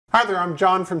Hi there, I'm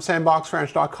John from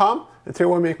CNCKing.com, and today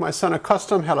we'll make my son a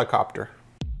custom helicopter.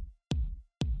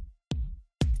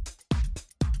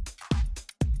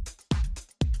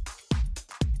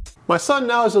 My son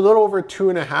now is a little over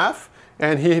 2.5,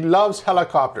 and he loves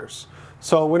helicopters.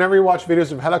 So whenever you watch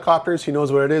videos of helicopters, he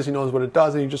knows what it is, he knows what it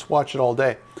does, and you just watch it all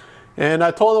day. And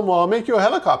I told him, well, I'll make you a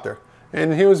helicopter.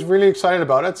 And he was really excited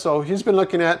about it, so he's been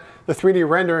looking at the 3D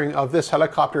rendering of this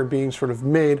helicopter being sort of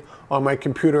made on my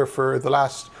computer for the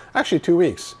last, actually 2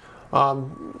 weeks.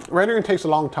 Rendering takes a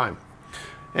long time.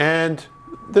 And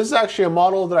this is actually a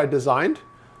model that I designed.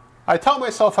 I taught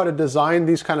myself how to design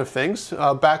these kind of things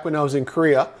back when I was in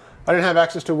Korea. I didn't have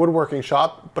access to a woodworking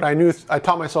shop, but I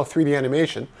taught myself 3D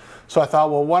animation. So I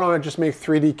thought, well, why don't I just make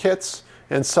 3D kits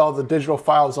and sell the digital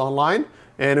files online?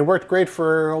 And it worked great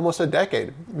for almost a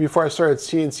decade before I started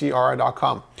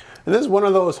CNCKing.com. And this is one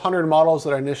of those 100 models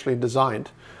that I initially designed.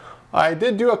 I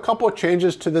did do a couple of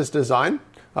changes to this design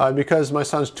because my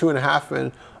son's 2.5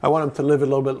 and I want him to live a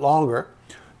little bit longer.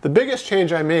 The biggest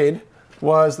change I made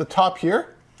was the top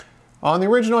here. On the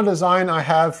original design, I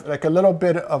have like a little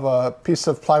bit of a piece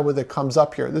of plywood that comes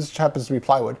up here. This happens to be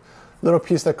plywood. Little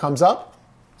piece that comes up,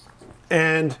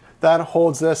 and that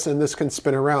holds this, and this can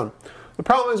spin around. The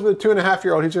problem is with a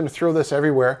 2.5-year-old, he's going to throw this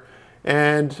everywhere,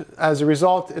 and as a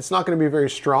result, it's not going to be very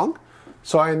strong.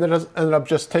 So I ended up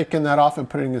just taking that off and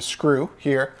putting a screw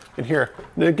here and here,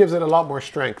 and it gives it a lot more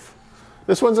strength.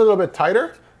 This one's a little bit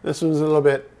tighter. This one's a little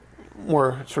bit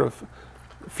more sort of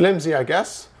flimsy, I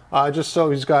guess. Just so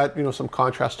he's got, you know, some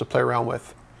contrast to play around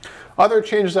with. Other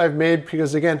changes I've made,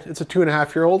 because again, it's a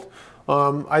 2.5-year-old,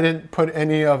 I didn't put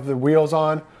any of the wheels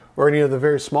on or any of the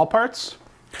very small parts.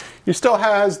 He still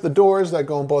has the doors that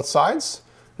go on both sides.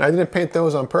 And I didn't paint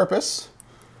those on purpose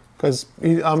because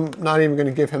I'm not even going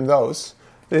to give him those.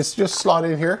 It's just slot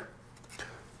in here.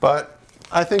 But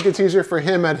I think it's easier for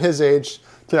him at his age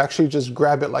to actually just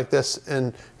grab it like this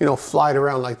and, you know, fly it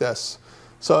around like this.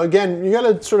 So again, you got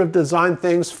to sort of design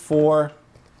things for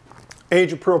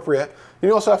age appropriate.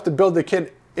 You also have to build the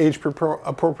kit age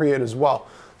appropriate as well.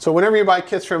 So whenever you buy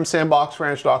kits from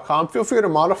CNCKing.com, feel free to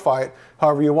modify it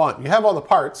however you want. You have all the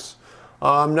parts.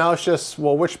 Now it's just,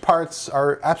 well, which parts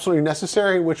are absolutely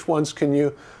necessary, which ones can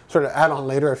you sort of add on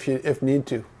later if need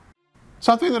to.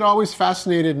 Something that always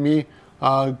fascinated me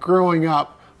growing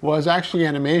up was actually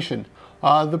animation.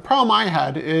 The problem I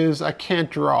had is I can't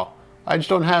draw. I just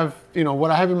don't have, you know, what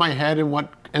I have in my head and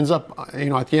what ends up, you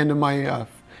know, at the end of my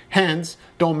hands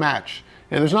don't match.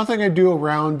 And there's nothing I do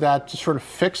around that to sort of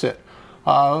fix it.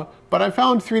 But I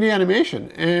found 3D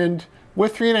animation, and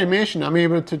with 3D animation, I'm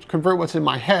able to convert what's in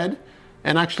my head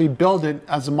and actually build it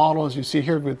as a model, as you see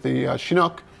here with the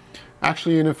Chinook,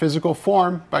 actually in a physical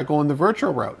form by going the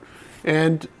virtual route.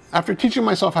 And after teaching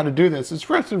myself how to do this, it's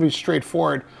relatively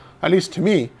straightforward, at least to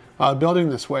me, building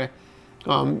this way.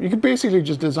 You could basically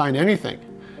just design anything.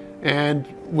 And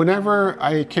whenever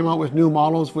I came out with new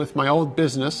models with my old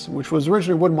business, which was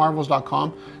originally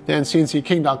woodmarvels.com, then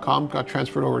CNCKing.com, got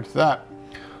transferred over to that.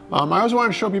 I always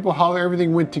wanted to show people how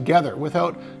everything went together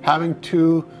without having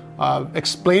to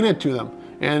explain it to them.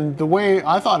 And the way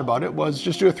I thought about it was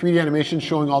just do a 3D animation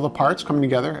showing all the parts coming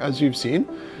together, as you've seen.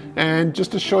 And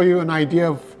just to show you an idea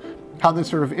of how they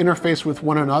sort of interface with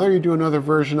one another, you do another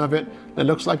version of it that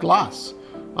looks like glass.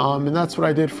 And that's what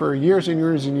I did for years and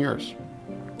years and years.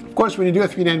 Of course, when you do a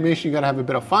 3D animation, you got to have a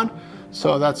bit of fun.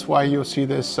 So that's why you'll see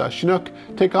this Chinook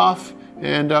take off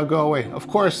and go away. Of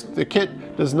course, the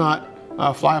kit does not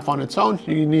fly off on its own.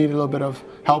 You need a little bit of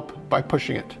help by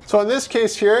pushing it. So in this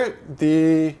case here,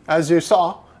 as you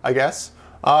saw, I guess,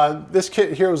 this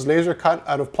kit here was laser cut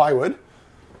out of plywood.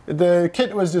 The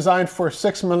kit was designed for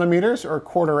 6mm or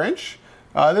 1/4 inch.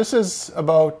 This is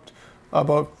about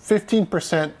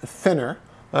 15% thinner.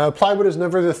 Plywood is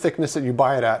never the thickness that you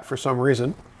buy it at for some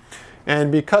reason.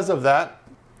 And because of that,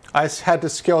 I had to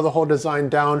scale the whole design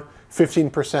down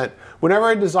 15%. Whenever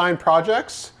I design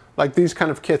projects, like these kind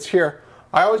of kits here,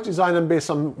 I always design them based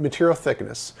on material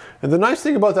thickness. And the nice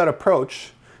thing about that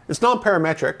approach, it's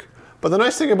non-parametric, but the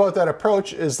nice thing about that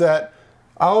approach is that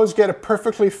I always get a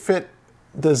perfectly fit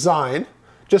design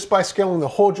just by scaling the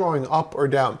whole drawing up or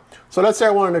down. So let's say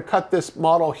I wanted to cut this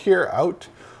model here out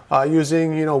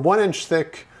using, you know, 1-inch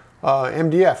thick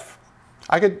MDF.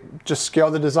 I could just scale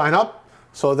the design up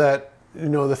so that, you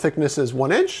know, the thickness is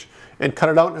 1 inch and cut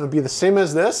it out, and it would be the same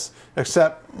as this,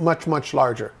 except much, much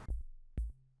larger.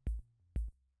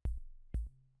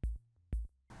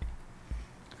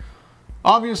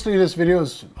 Obviously, this video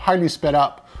is highly sped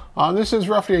up. This is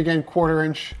roughly, again, 1/4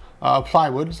 inch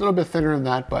plywood. It's a little bit thinner than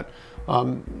that, but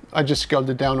I just scaled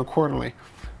it down accordingly.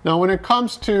 Now when it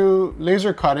comes to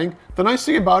laser cutting, the nice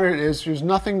thing about it is there's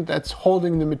nothing that's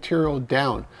holding the material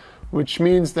down, which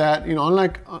means that, you know,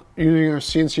 unlike using your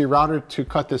CNC router to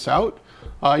cut this out,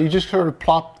 you just sort of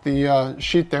plop the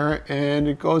sheet there and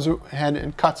it goes ahead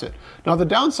and cuts it. Now the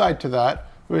downside to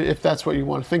that, if that's what you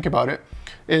want to think about it,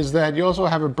 is that you also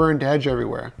have a burned edge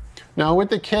everywhere. Now with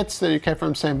the kits that you get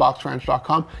from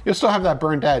CNCKing.com, you'll still have that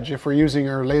burned edge if we're using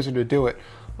your laser to do it.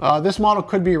 This model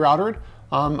could be routered.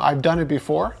 I've done it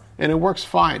before and it works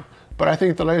fine, but I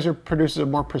think the laser produces a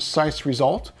more precise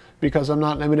result because I'm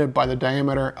not limited by the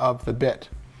diameter of the bit.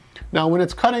 Now when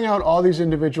it's cutting out all these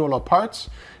individual parts,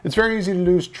 it's very easy to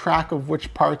lose track of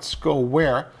which parts go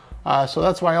where. So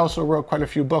that's why I also wrote quite a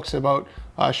few books about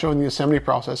showing the assembly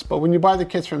process. But when you buy the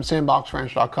kits from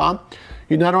CNCKing.com,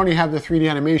 you not only have the 3D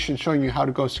animation showing you how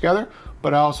it goes together,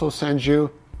 but I also send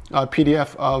you a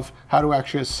PDF of how to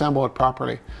actually assemble it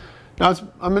properly. Now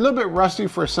I'm a little bit rusty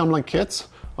for assembling kits.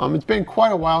 It's been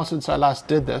quite a while since I last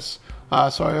did this.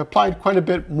 So I applied quite a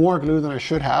bit more glue than I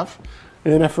should have.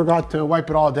 And I forgot to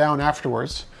wipe it all down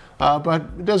afterwards. But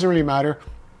it doesn't really matter.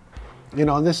 You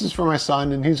know, this is for my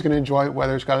son and he's going to enjoy it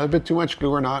whether it's got a bit too much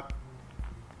glue or not.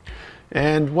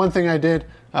 And one thing I did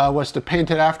was to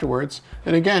paint it afterwards.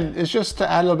 And again, it's just to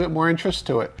add a little bit more interest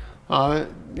to it.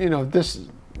 You know,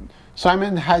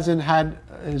 Simon hasn't had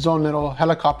his own little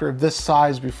helicopter of this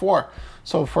size before.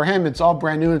 So for him, it's all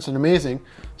brand new and it's amazing.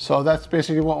 So that's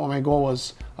basically what my goal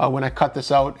was when I cut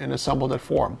this out and assembled it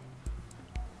for him.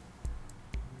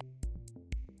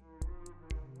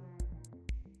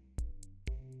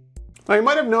 Now you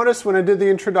might have noticed when I did the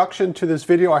introduction to this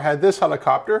video, I had this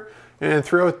helicopter, and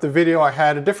throughout the video I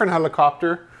had a different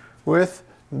helicopter with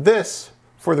this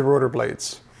for the rotor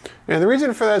blades. And the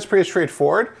reason for that is pretty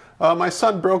straightforward. My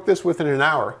son broke this within an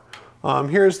hour.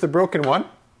 Here's the broken one.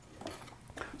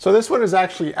 So this one is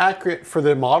actually accurate for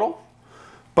the model,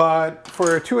 but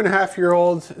for a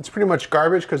 2.5-year-old, it's pretty much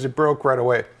garbage because it broke right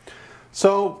away.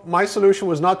 So my solution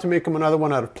was not to make him another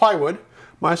one out of plywood.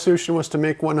 My solution was to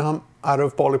make one out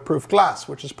of bulletproof glass,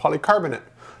 which is polycarbonate.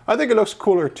 I think it looks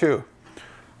cooler too.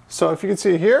 So if you can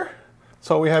see here,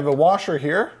 so we have a washer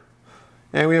here,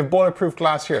 and we have bulletproof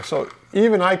glass here. So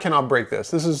even I cannot break this.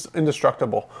 This is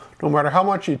indestructible. No matter how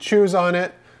much he chews on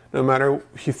it, no matter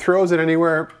he throws it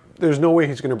anywhere, there's no way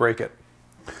he's going to break it.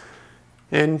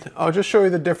 And I'll just show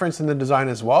you the difference in the design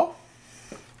as well.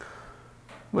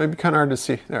 Might be kind of hard to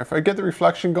see. There, if I get the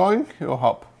reflection going, it'll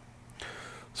help.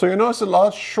 So you'll notice it's a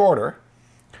lot shorter.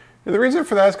 And the reason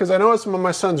for that is because I noticed when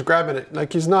my son's grabbing it,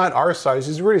 like he's not our size,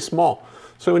 he's really small.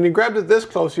 So when he grabbed it this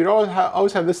close, you'd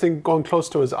always have this thing going close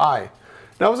to his eye.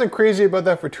 And I wasn't crazy about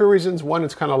that for two reasons. One,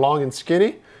 it's kind of long and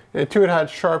skinny, and two, it had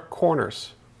sharp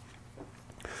corners.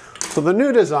 So the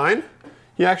new design,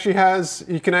 he actually has,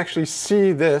 you can actually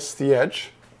see this, the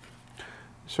edge.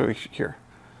 So here.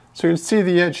 So you can see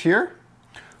the edge here.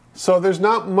 So there's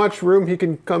not much room he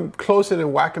can come close in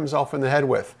and whack himself in the head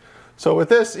with. So with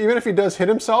this, even if he does hit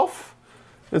himself,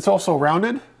 it's also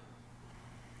rounded.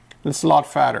 It's a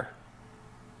lot fatter.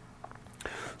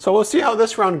 So we'll see how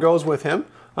this round goes with him.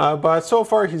 But so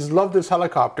far he's loved this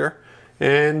helicopter,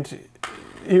 and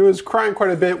he was crying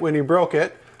quite a bit when he broke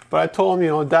it. But I told him,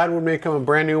 you know, Dad would make him a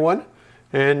brand new one,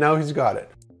 and now he's got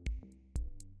it.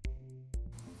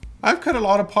 I've cut a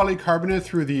lot of polycarbonate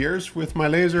through the years with my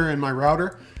laser and my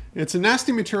router. It's a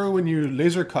nasty material when you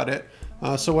laser cut it.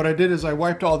 So what I did is I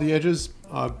wiped all the edges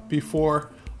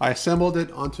before I assembled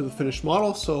it onto the finished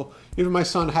model. So even my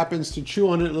son happens to chew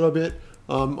on it a little bit,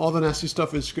 all the nasty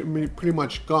stuff is pretty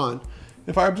much gone.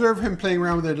 If I observe him playing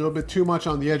around with it a little bit too much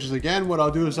on the edges again, what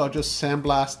I'll do is I'll just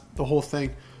sandblast the whole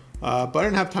thing. But I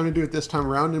didn't have time to do it this time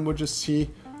around, and we'll just see,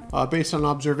 based on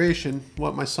observation,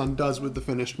 what my son does with the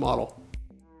finished model.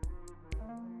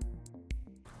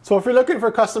 So if you're looking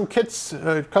for custom kits,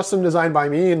 custom designed by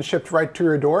me and shipped right to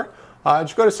your door,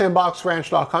 just go to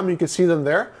CNCKing.com, you can see them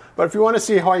there. But if you want to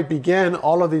see how I began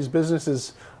all of these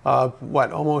businesses,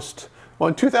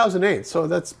 in 2008, so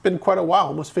that's been quite a while,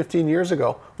 almost 15 years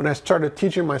ago, when I started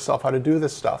teaching myself how to do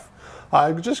this stuff.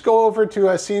 Just go over to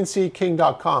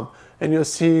CNCKing.com and you'll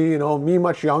see, you know, me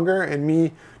much younger and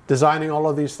me designing all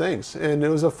of these things. And it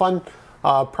was a fun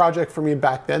project for me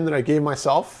back then that I gave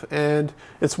myself, and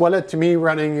it's what led to me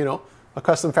running, you know, a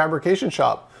custom fabrication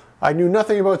shop. I knew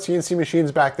nothing about CNC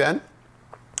machines back then.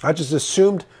 I just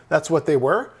assumed that's what they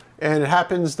were, and it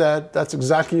happens that that's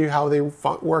exactly how they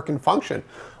work and function.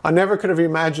 I never could have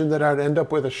imagined that I'd end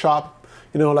up with a shop,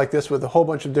 you know, like this, with a whole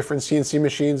bunch of different CNC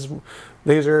machines,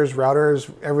 lasers,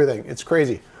 routers, everything. It's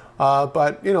crazy.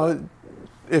 But, you know,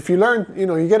 if you learn, you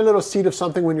know, you get a little seed of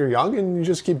something when you're young and you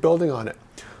just keep building on it.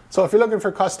 So if you're looking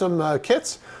for custom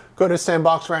kits, go go to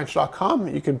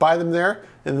sandboxranch.com. You can buy them there,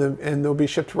 and they'll be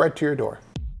shipped right to your door.